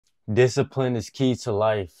Discipline is key to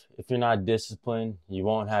life. If you're not disciplined, you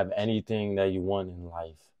won't have anything that you want in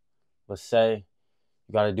life. Let's say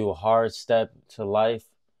you got to do a hard step to life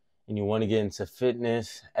and you want to get into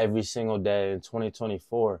fitness every single day in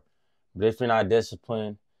 2024. But if you're not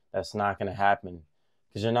disciplined, that's not going to happen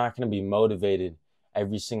because you're not going to be motivated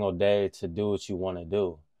every single day to do what you want to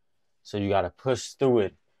do. So you got to push through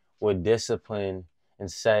it with discipline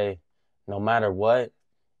and say, no matter what,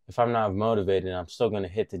 if I'm not motivated, I'm still going to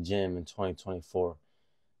hit the gym in 2024.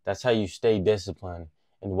 That's how you stay disciplined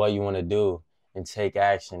in what you want to do and take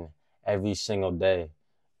action every single day.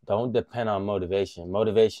 Don't depend on motivation.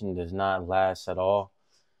 Motivation does not last at all.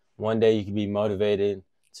 One day you can be motivated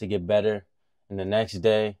to get better, and the next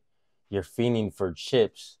day you're fiending for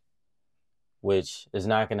chips, which is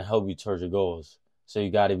not going to help you towards your goals. So you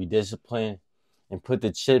got to be disciplined and put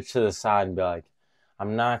the chips to the side and be like,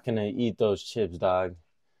 I'm not going to eat those chips, dog.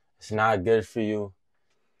 It's not good for you,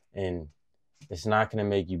 and it's not going to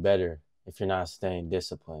make you better if you're not staying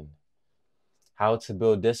disciplined. How to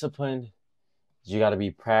build discipline? You got to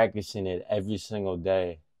be practicing it every single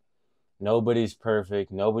day. Nobody's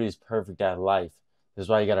perfect. Nobody's perfect at life. That's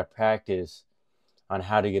why you got to practice on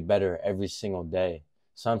how to get better every single day.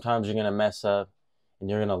 Sometimes you're going to mess up and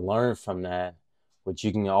you're going to learn from that, which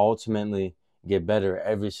you can ultimately get better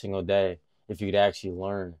every single day if you could actually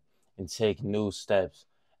learn and take new steps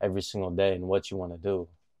every single day in what you want to do.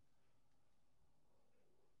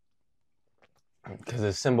 Because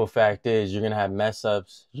the simple fact is you're going to have mess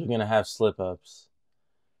ups, you're going to have slip ups.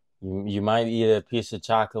 You might eat a piece of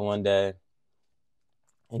chocolate one day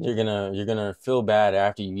and you're gonna feel bad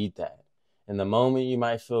after you eat that. In the moment you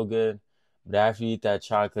might feel good, but after you eat that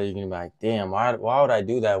chocolate, you're gonna be like, damn, why would I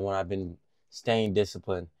do that when I've been staying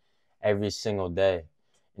disciplined every single day?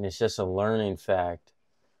 And it's just a learning fact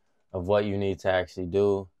of what you need to actually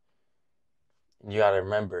do. And you gotta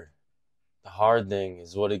remember, the hard thing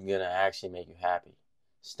is what is gonna actually make you happy.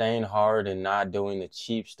 Staying hard and not doing the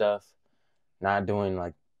cheap stuff, not doing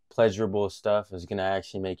like pleasurable stuff is gonna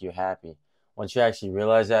actually make you happy. Once you actually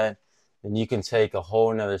realize that, then you can take a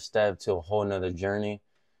whole nother step to a whole nother journey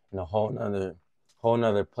and a whole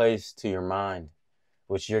nother place to your mind,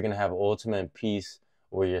 which you're gonna have ultimate peace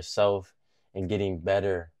with yourself and getting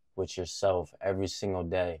better with yourself every single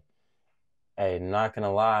day. Hey, not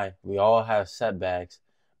gonna lie, we all have setbacks,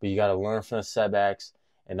 but you gotta learn from the setbacks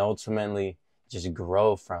and ultimately just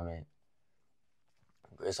grow from it.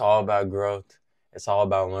 It's all about growth. It's all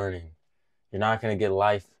about learning. You're not gonna get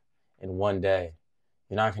life in one day.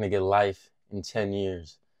 You're not going to get life in 10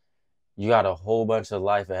 years. You got a whole bunch of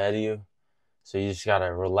life ahead of you. So you just got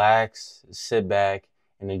to relax, sit back,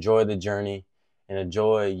 and enjoy the journey and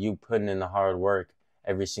enjoy you putting in the hard work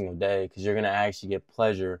every single day because you're going to actually get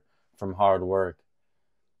pleasure from hard work.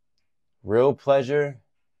 Real pleasure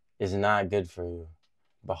is not good for you,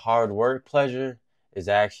 but hard work pleasure is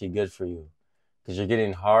actually good for you because you're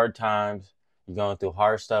getting hard times, you're going through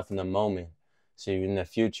hard stuff in the moment. So in the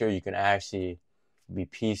future, you can actually be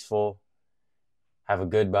peaceful, have a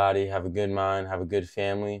good body, have a good mind, have a good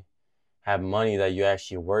family, have money that you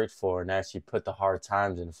actually worked for and actually put the hard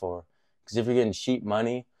times in for. Because if you're getting cheap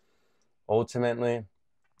money, ultimately,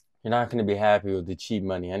 you're not going to be happy with the cheap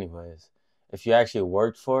money anyways. If you actually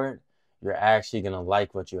worked for it, you're actually going to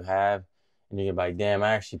like what you have. And you're going to be like, damn,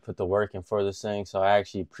 I actually put the work in for this thing, so I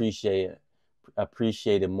actually appreciate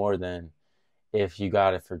it more than if you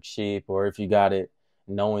got it for cheap or if you got it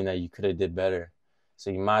knowing that you could have did better. So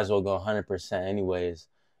you might as well go 100% anyways,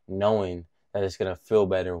 knowing that it's going to feel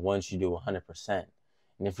better once you do 100%.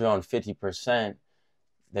 And if you're on 50%,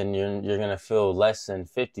 then you're going to feel less than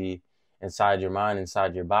 50 inside your mind,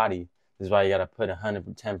 inside your body. This is why you got to put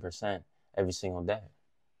 110% every single day.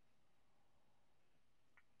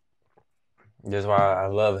 This is why I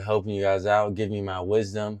love helping you guys out, giving you my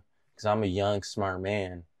wisdom, because I'm a young, smart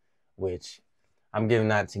man, which I'm giving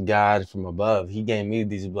that to God from above. He gave me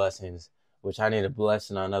these blessings, which I need a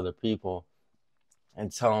blessing on other people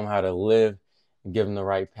and tell them how to live and give them the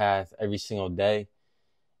right path every single day.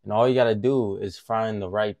 And all you got to do is find the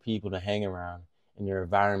right people to hang around in your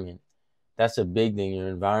environment. That's a big thing, your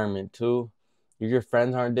environment too. If your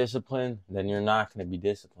friends aren't disciplined, then you're not going to be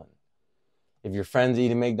disciplined. If your friend's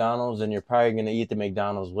eating McDonald's, then you're probably going to eat the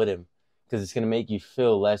McDonald's with him because it's going to make you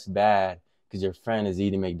feel less bad because your friend is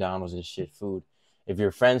eating McDonald's and shit food. If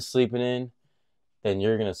your friend's sleeping in, then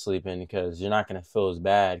you're going to sleep in because you're not going to feel as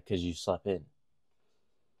bad because you slept in.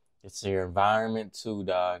 It's your environment too,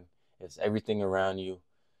 dog. It's everything around you.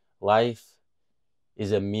 Life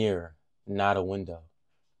is a mirror, not a window.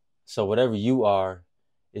 So whatever you are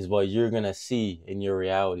is what you're going to see in your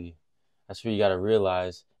reality. That's what you got to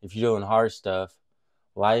realize. If you're doing hard stuff,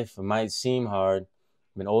 Life might seem hard,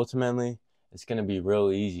 but ultimately, it's going to be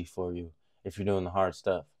real easy for you if you're doing the hard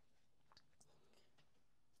stuff.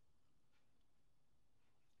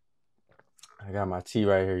 I got my tea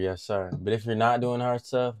right here, yes, sir. But if you're not doing hard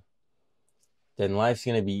stuff, then life's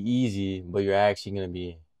going to be easy, but you're actually going to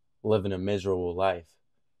be living a miserable life.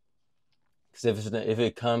 Because if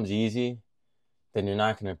it comes easy, then you're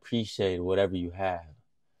not going to appreciate whatever you have.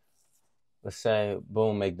 Let's say,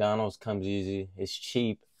 boom, McDonald's comes easy. It's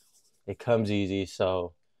cheap. It comes easy.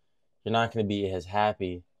 So you're not going to be as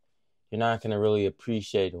happy. You're not going to really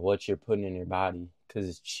appreciate what you're putting in your body because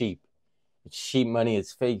it's cheap. It's cheap money.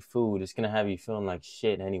 It's fake food. It's going to have you feeling like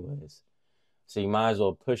shit anyways. So you might as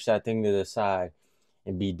well push that thing to the side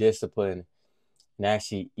and be disciplined and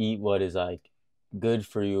actually eat what is like good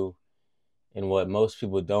for you and what most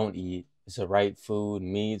people don't eat. It's the right food,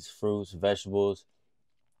 meats, fruits, vegetables.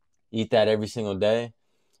 Eat that every single day.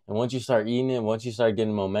 And once you start eating it, once you start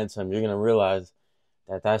getting momentum, you're going to realize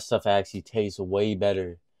that that stuff actually tastes way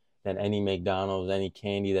better than any McDonald's, any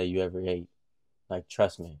candy that you ever ate. Like,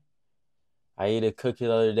 trust me. I ate a cookie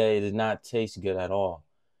the other day. It did not taste good at all.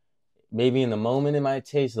 Maybe in the moment it might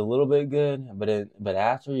taste a little bit good, but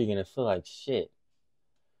after you're going to feel like shit.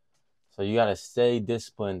 So you got to stay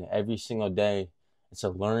disciplined every single day. It's a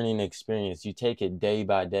learning experience. You take it day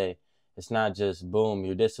by day. It's not just, boom,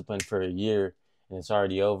 you're disciplined for a year and it's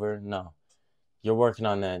already over. No. You're working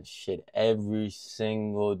on that shit every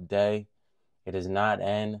single day. It does not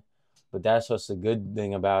end. But that's what's the good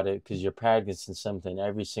thing about it, because you're practicing something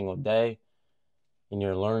every single day and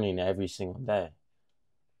you're learning every single day.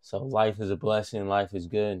 So life is a blessing. Life is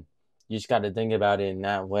good. You just got to think about it in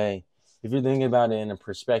that way. If you're thinking about it in a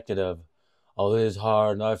perspective of, oh, this is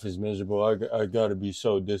hard, life is miserable, I got to be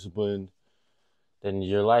so disciplined, then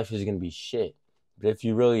your life is going to be shit. But if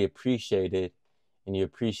you really appreciate it and you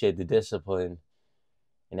appreciate the discipline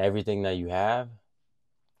and everything that you have,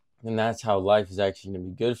 then that's how life is actually going to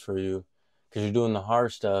be good for you, because you're doing the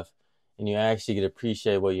hard stuff and you actually get to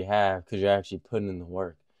appreciate what you have because you're actually putting in the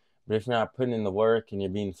work. But if you're not putting in the work and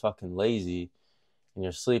you're being fucking lazy and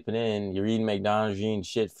you're sleeping in, you're eating McDonald's, you're eating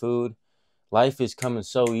shit food, life is coming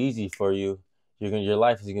so easy for you, your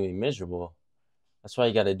life is going to be miserable. That's why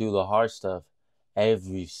you got to do the hard stuff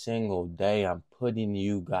every single day. I'm putting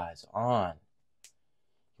you guys on.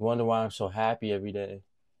 You wonder why I'm so happy every day?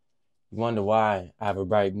 You wonder why I have a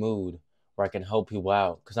bright mood where I can help people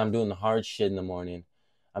out? Because I'm doing the hard shit in the morning.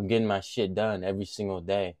 I'm getting my shit done every single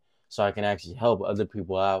day so I can actually help other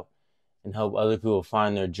people out and help other people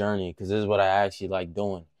find their journey, because this is what I actually like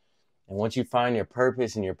doing. And once you find your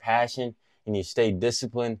purpose and your passion and you stay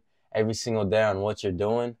disciplined every single day on what you're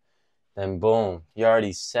doing, then boom, you're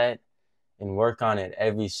already set, and work on it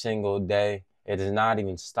every single day. It does not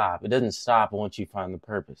even stop. It doesn't stop once you find the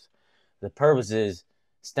purpose. The purpose is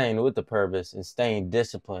staying with the purpose and staying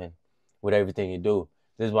disciplined with everything you do.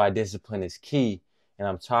 This is why discipline is key, and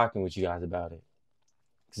I'm talking with you guys about it.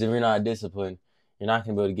 Because if you're not disciplined, you're not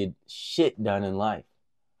going to be able to get shit done in life.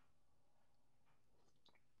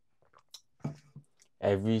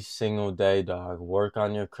 Every single day, dog, work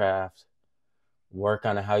on your craft, work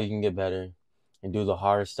on how you can get better, and do the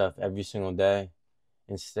hard stuff every single day,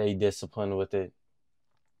 and stay disciplined with it.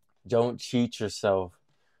 Don't cheat yourself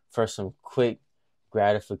for some quick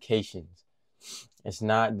gratifications. It's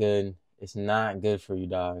not good. It's not good for you,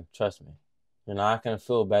 dog. Trust me. You're not going to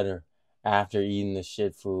feel better after eating the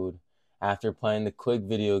shit food, after playing the quick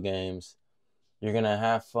video games. You're going to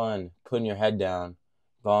have fun putting your head down,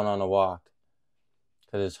 going on a walk.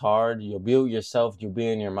 Because it's hard. You'll be with yourself. You'll be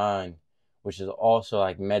in your mind, which is also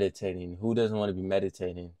like meditating. Who doesn't want to be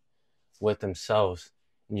meditating with themselves?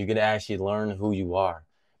 And you get to actually learn who you are.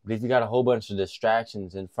 But if you got a whole bunch of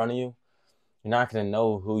distractions in front of you, you're not going to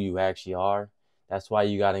know who you actually are. That's why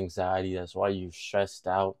you got anxiety. That's why you're stressed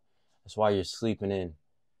out. That's why you're sleeping in.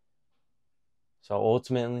 So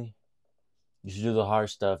ultimately, you should do the hard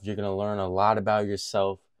stuff. You're going to learn a lot about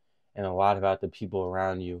yourself and a lot about the people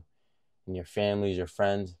around you and your families, your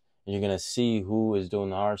friends. And you're going to see who is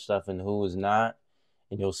doing the hard stuff and who is not.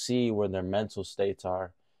 And you'll see where their mental states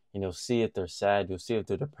are. And you'll see if they're sad. You'll see if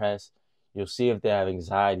they're depressed. You'll see if they have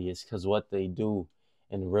anxiety. It's because what they do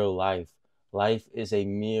in real life. Life is a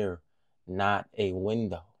mirror, not a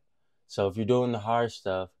window. So if you're doing the hard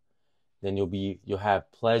stuff, then you'll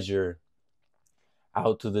have pleasure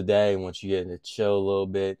out through the day once you get to chill a little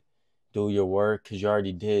bit, do your work, because you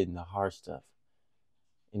already did the hard stuff.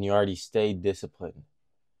 And you already stayed disciplined.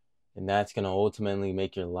 And that's going to ultimately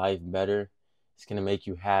make your life better. It's going to make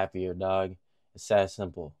you happier, dog. It's that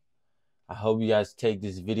simple. I hope you guys take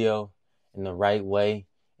this video in the right way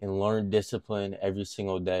and learn discipline every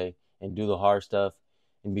single day and do the hard stuff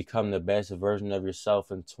and become the best version of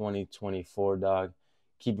yourself in 2024, dog.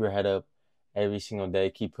 Keep your head up every single day.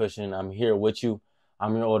 Keep pushing. I'm here with you.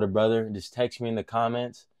 I'm your older brother. Just text me in the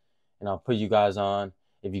comments, and I'll put you guys on.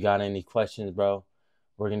 If you got any questions, bro,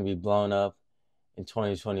 we're going to be blown up in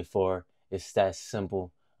 2024. It's that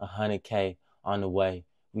simple. 100K on the way.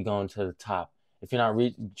 We going to the top. If you're not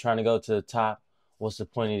trying to go to the top, what's the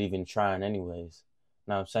point of even trying anyways?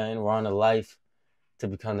 You know what I'm saying? We're on a life to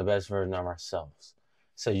become the best version of ourselves.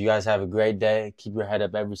 So you guys have a great day. Keep your head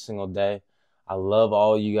up every single day. I love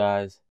all you guys.